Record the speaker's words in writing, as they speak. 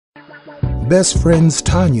Best friends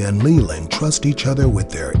Tanya and Leland trust each other with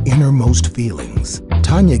their innermost feelings.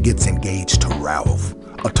 Tanya gets engaged to Ralph,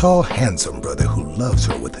 a tall, handsome brother who loves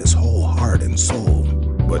her with his whole heart and soul.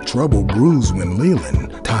 But trouble brews when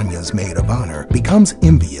Leland, Tanya's maid of honor, becomes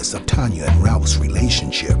envious of Tanya and Ralph's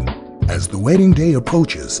relationship. As the wedding day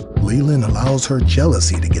approaches, Leland allows her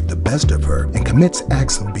jealousy to get the best of her and commits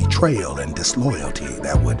acts of betrayal and disloyalty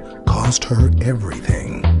that would cost her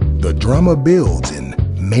everything. The drama builds in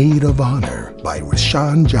Maid of Honor by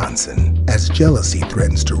Rashawn Johnson as jealousy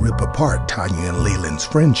threatens to rip apart Tanya and Leland's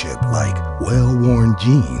friendship like well-worn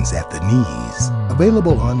jeans at the knees.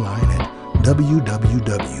 Available online at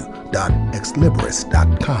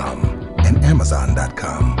www.exlibris.com and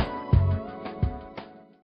amazon.com.